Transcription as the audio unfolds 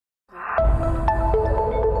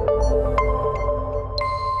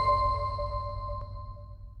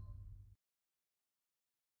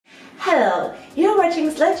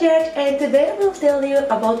SlotsJudge, and today I will tell you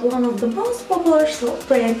about one of the most popular slot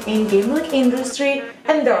brands in gaming industry,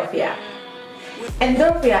 ENDORPHINA.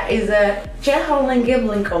 ENDORPHINA is a Czech online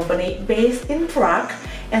gambling company based in Prague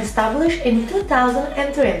and established in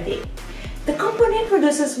 2020. The company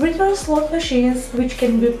produces virtual slot machines which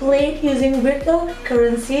can be played using virtual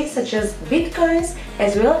currency such as bitcoins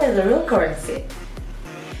as well as a real currency.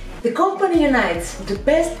 The company unites the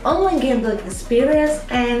best online gambling experience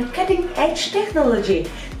and cutting-edge technology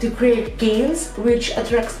to create games which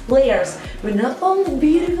attracts players with not only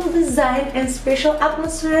beautiful design and special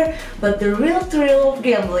atmosphere but the real thrill of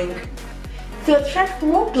gambling. To attract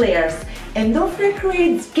more players, ENDORPHINA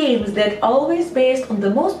creates games that are always based on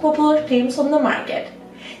the most popular themes on the market.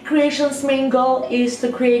 Creation's main goal is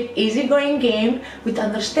to create easygoing game with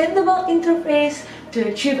understandable interface to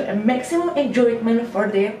achieve a maximum enjoyment for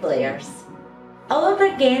their players. All of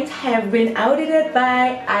their games have been audited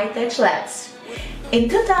by iTouch Labs. In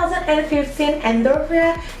 2015,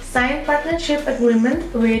 ENDORPHINA signed partnership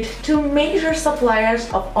agreement with two major suppliers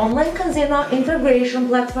of online casino integration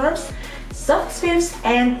platforms, SlotsJudge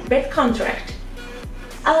and BetContract.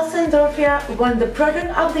 Also, ENDORPHINA won the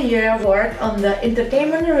Product of the Year award on the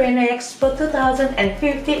Entertainment Arena Expo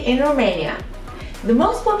 2015 in Romania. The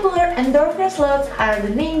most popular ENDORPHINA slots are the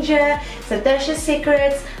Ninja, Satoshi's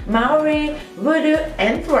Secrets, Maori, Voodoo,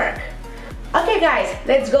 and Twerk. Okay guys,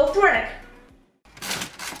 let's go twerk!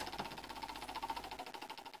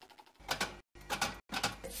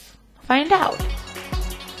 Find out.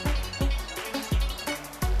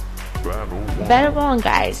 Battle 1,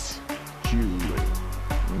 guys.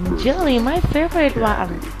 Julie, my favorite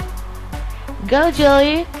one. Go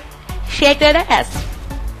Julie, shake that ass.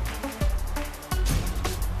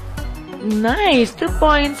 Nice, 2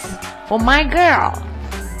 points for my girl.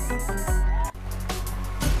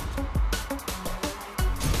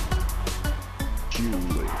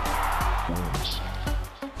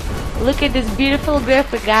 Look at this beautiful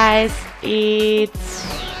graphic, guys. It's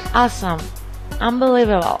awesome,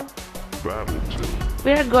 unbelievable.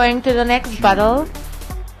 We are going to the next battle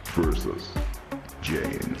versus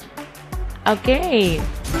Jane. Okay,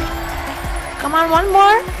 come on, one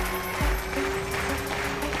more.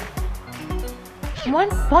 1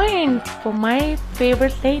 point for my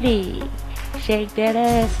favorite lady. Shake that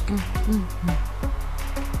ass.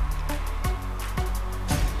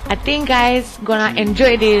 I think guys gonna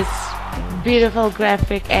enjoy this beautiful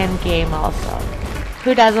graphic and game also.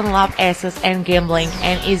 Who doesn't love asses and gambling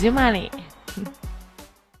and easy money?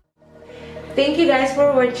 Thank you guys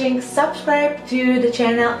for watching. Subscribe to the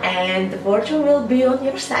channel and the fortune will be on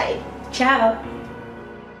your side. Ciao!